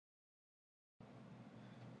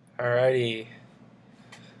Alrighty.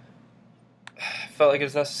 Felt like it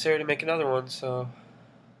was necessary to make another one, so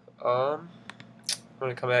I'm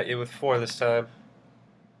gonna come at you with 4 this time.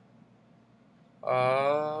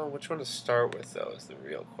 Which one to start with though is the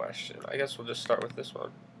real question. I guess we'll just start with this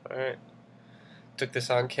one. Alright. Took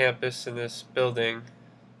this on campus in this building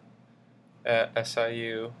at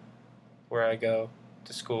SIU where I go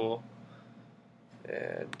to school,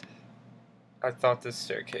 and I thought this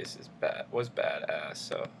staircase was badass,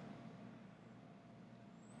 so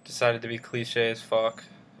decided to be cliche as fuck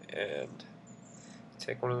and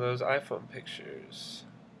take one of those iPhone pictures.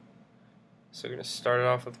 So we're going to start it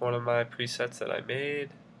off with one of my presets that I made.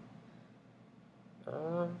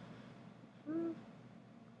 Probably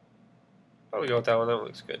go with that one. That one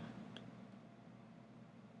looks good.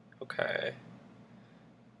 Okay.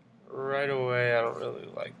 Right away, I don't really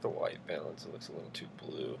like the white balance. It looks a little too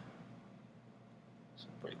blue. So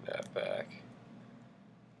bring that back.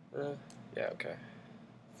 Yeah, okay.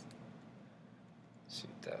 See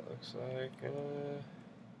what that looks like.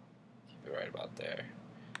 Keep it right about there.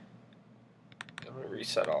 I'm going to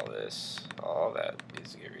reset all this. All that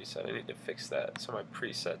needs to get reset. I need to fix that so my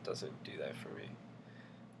preset doesn't do that for me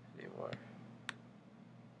anymore.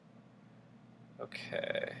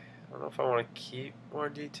 Okay. I don't know if I want to keep more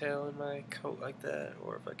detail in my coat like that,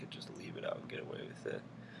 or if I could just leave it out and get away with it.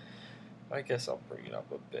 I guess I'll bring it up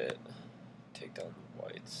a bit. Take down the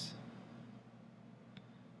whites.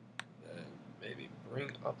 Then maybe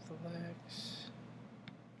bring up the legs.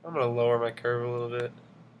 I'm going to lower my curve a little bit.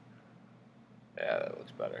 Yeah, that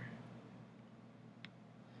looks better.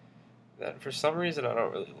 Then for some reason I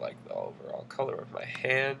don't really like the overall color of my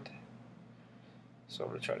hand, so I'm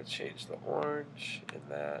going to try to change the orange in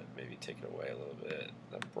that, maybe take it away a little bit,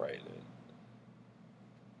 then brighten it.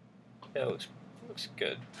 Yeah, it looks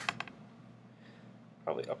good.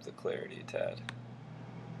 Probably up the clarity a tad.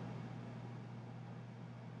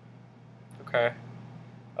 Okay.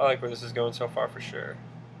 I like where this is going so far for sure.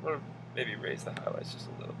 I'm going to maybe raise the highlights just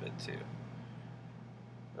a little bit too.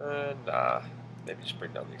 And maybe just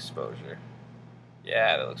bring down the exposure.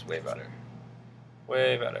 Yeah, that looks way better.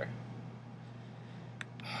 Way better.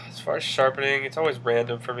 As far as sharpening, it's always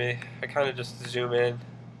random for me. I kind of just zoom in,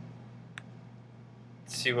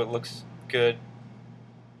 see what looks good.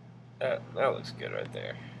 That looks good right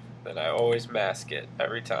there. Then I always mask it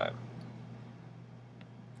every time.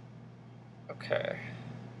 Okay.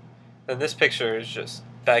 Then this picture is just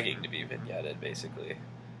begging to be vignetted, basically.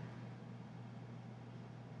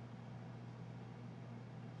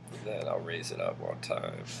 And then I'll raise it up one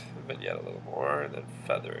time, vignette a little more, and then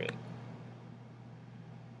feather it.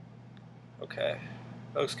 Okay,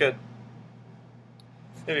 that looks good.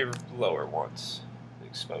 Maybe lower once, the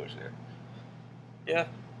exposure. Yeah,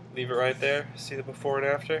 leave it right there. See the before and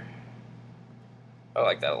after? I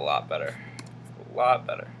like that a lot better. A lot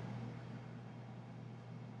better.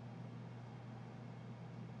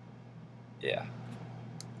 Yeah,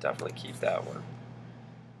 definitely keep that one.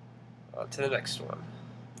 On to the next one.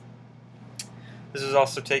 This is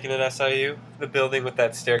also taken at SIU. The building with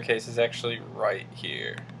that staircase is actually right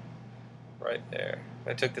here. Right there.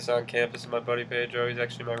 I took this on campus with my buddy Pedro. He's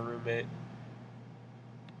actually my roommate.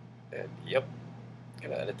 And yep,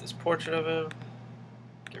 gonna edit this portrait of him.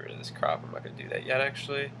 Get rid of this crop. I'm not gonna do that yet,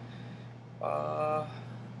 actually. Yeah,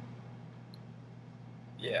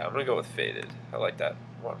 I'm gonna go with faded. I like that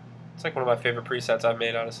one. It's like one of my favorite presets I've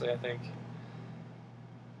made, honestly, I think.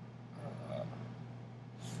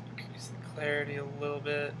 Increase the clarity a little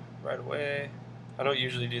bit right away. I don't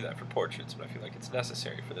usually do that for portraits, but I feel like it's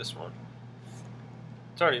necessary for this one.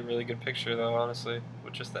 It's already a really good picture, though, honestly,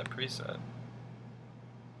 with just that preset.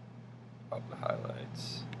 Up the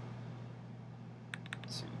highlights.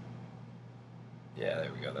 Let's see. Yeah,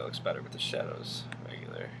 there we go. That looks better with the shadows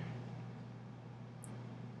regular.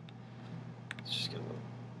 Let's just get a little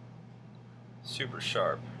super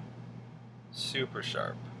sharp. Super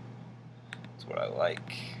sharp. That's what I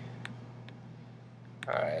like.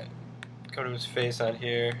 Alright. Go to his face on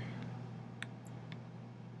here.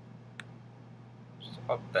 Just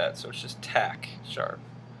up that so it's just tack sharp.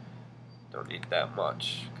 Don't need that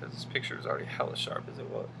much because this picture is already hella sharp as it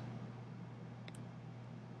was.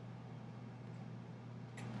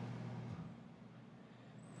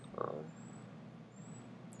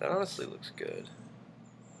 That honestly looks good.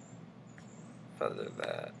 Feather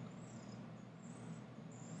that.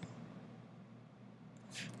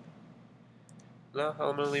 No,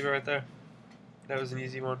 I'm gonna leave it right there. That was an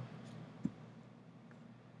easy one.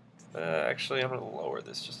 Actually, I'm gonna lower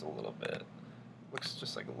this just a little bit. Looks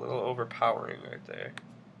just like a little overpowering right there.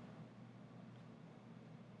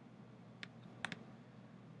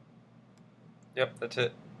 Yep, that's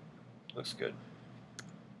it. Looks good.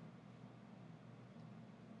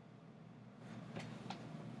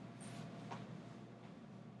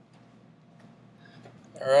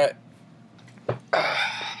 Alright.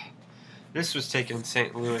 This was taken in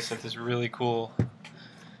St. Louis at this really cool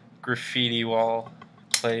graffiti wall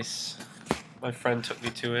place. My friend took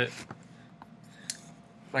me to it.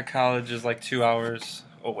 My college is like 2 hours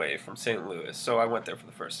away from St. Louis, so I went there for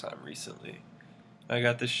the first time recently. I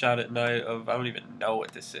got this shot at night of, I don't even know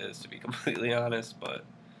what this is, to be completely honest, but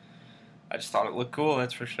I just thought it looked cool,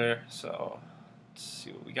 that's for sure. So, let's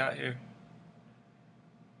see what we got here.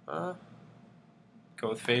 Go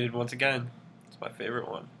with faded once again. It's my favorite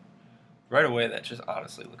one. Right away, that just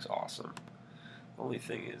honestly looks awesome. The only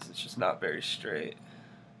thing is, it's just not very straight.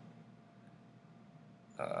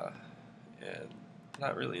 And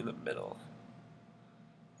not really in the middle.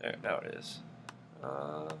 There, now it is.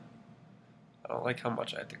 I don't like how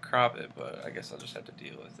much I have to crop it, but I guess I'll just have to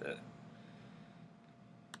deal with it.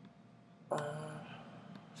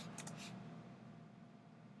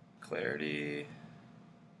 Clarity.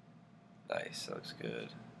 Nice, that looks good.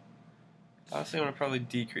 Honestly, I want to probably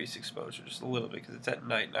decrease exposure just a little bit because it's at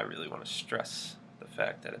night and I really want to stress the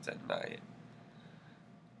fact that it's at night.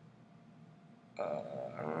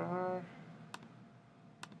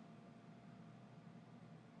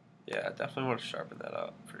 Yeah, I definitely want to sharpen that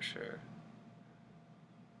up for sure.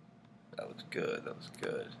 That looks good, that looks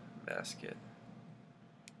good. Mask it.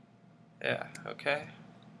 Yeah, okay.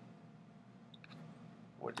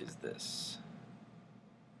 What is this?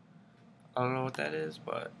 I don't know what that is,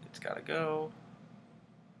 but it's gotta go.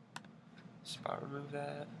 Spot remove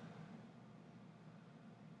that.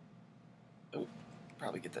 Oh,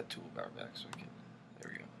 probably get that toolbar back so I can.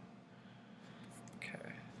 There we go.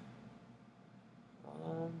 Okay.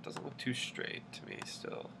 Doesn't look too straight to me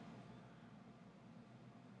still.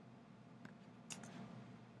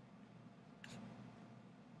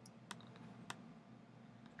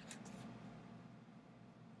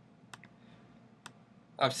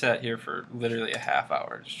 I've sat here for literally a half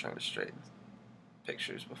hour just trying to straighten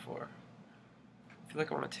pictures before. I feel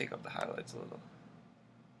like I want to take up the highlights a little.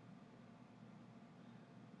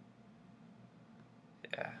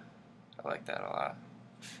 Yeah, I like that a lot.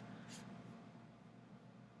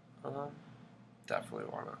 Definitely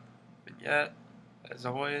want a vignette, as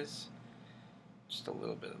always. Just a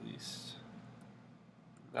little bit at least.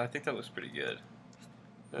 I think that looks pretty good.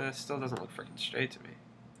 It still doesn't look freaking straight to me.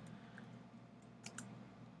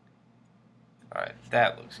 Alright,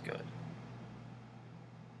 that looks good.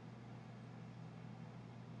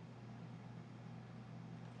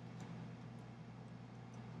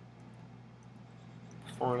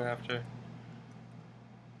 Before and after.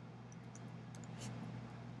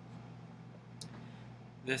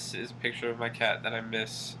 This is a picture of my cat that I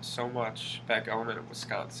miss so much back home in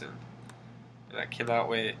Wisconsin. And I cannot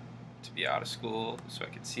wait to be out of school so I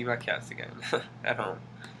can see my cats again at home.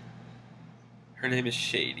 Her name is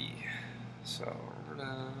Shady. So I'm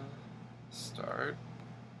gonna start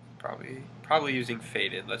probably using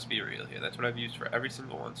faded, let's be real here. That's what I've used for every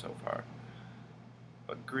single one so far.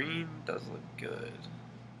 But green does look good.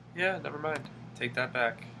 Yeah, never mind. Take that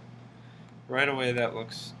back. Right away that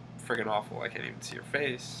looks friggin' awful. I can't even see her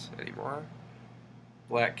face anymore.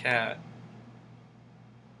 Black cat.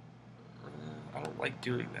 I don't like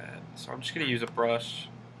doing that. So I'm just gonna use a brush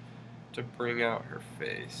to bring out her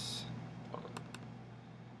face.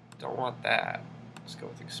 Don't want that. Let's go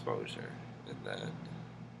with exposure. And then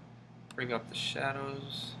bring up the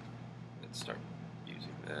shadows and start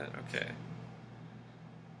using that. Okay.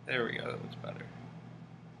 There we go, that looks better.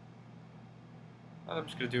 I'm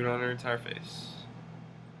just gonna do it on her entire face.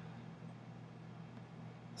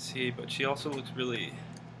 See, but she also looks really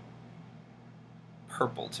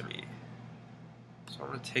purple to me. So I'm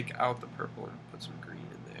gonna take out the purple and put some green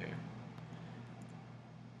in there.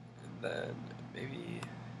 And then maybe,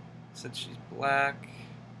 since she's black,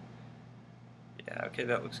 yeah, okay,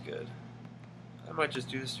 that looks good. I might just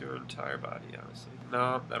do this to her entire body, honestly.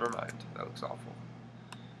 No, never mind. That looks awful.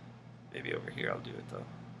 Maybe over here I'll do it, though.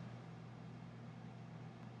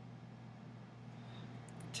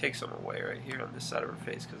 Take some away right here on this side of her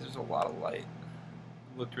face, because there's a lot of light.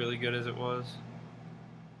 It looked really good as it was.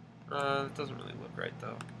 It doesn't really look right,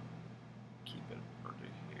 though. Keep it under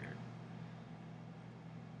here.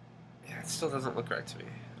 Yeah, it still doesn't look right to me.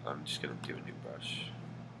 I'm just going to do a new brush.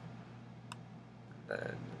 And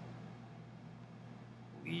then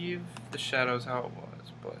leave the shadows how it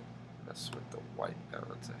was, but mess with the white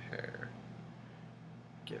balance of hair.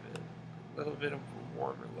 Give it a little bit of a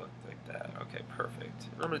warmer look like that. Okay, perfect.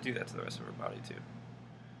 And I'm going to do that to the rest of her body too.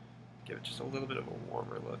 Give it just a little bit of a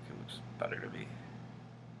warmer look. It looks better to me.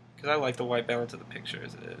 because I like the white balance of the picture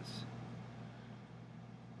as it is.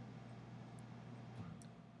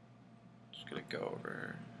 Just gonna go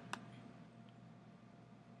over.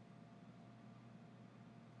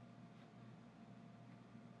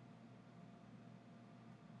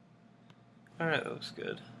 Alright, that looks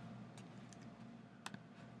good.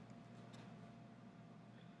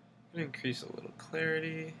 I'm gonna increase a little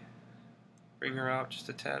clarity. Bring her out just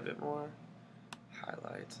a tad bit more.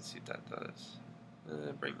 Highlights, let's see what that does.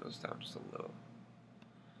 Bring those down just a little.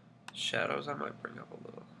 Shadows, I might bring up a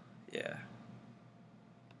little. Yeah.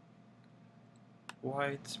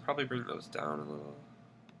 Whites, probably bring those down a little.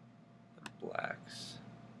 And blacks.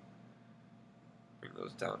 Bring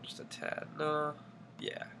those down just a tad. No.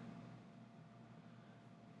 Yeah.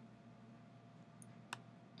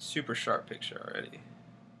 Super sharp picture already.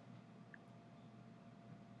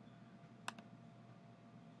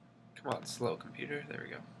 Come on, slow computer. There we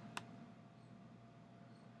go.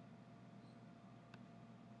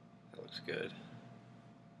 That looks good.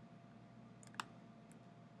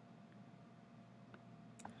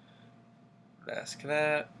 Mask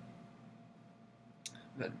that.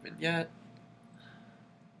 Then vignette.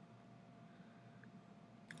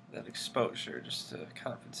 Then exposure just to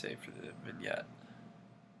compensate for the vignette.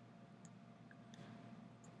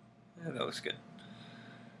 Yeah, that looks good.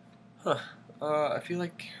 Huh. I feel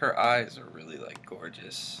like her eyes are really like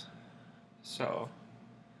gorgeous, so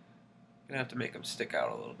I'm gonna have to make them stick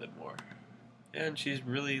out a little bit more. And she's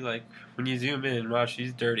really like, when you zoom in, wow,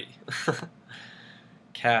 she's dirty.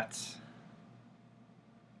 Cats.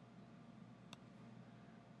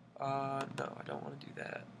 No, I don't want to do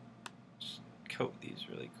that. Just coat these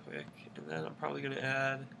really quick, and then I'm probably gonna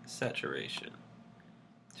add saturation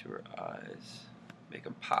to her eyes, make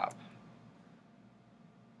them pop.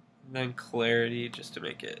 And then clarity just to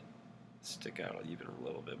make it stick out even a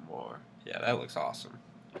little bit more. Yeah, that looks awesome.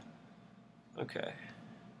 Okay.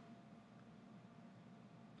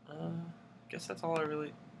 Guess that's all I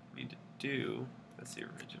really need to do. That's the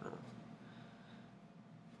original.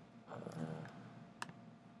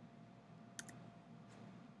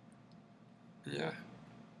 Yeah.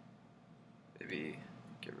 Maybe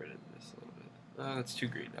get rid of this a little bit. That's too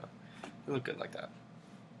green now. They look good like that.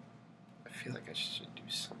 I feel like I should do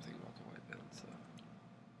something about the white balance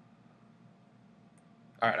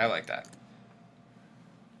though. Alright, I like that.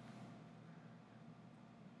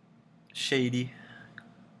 Shady.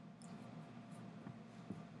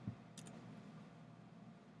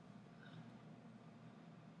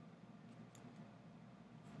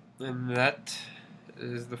 And that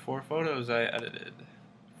is the 4 photos I edited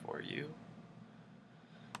for you,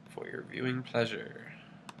 for your viewing pleasure.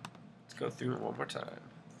 Let's go through it one more time.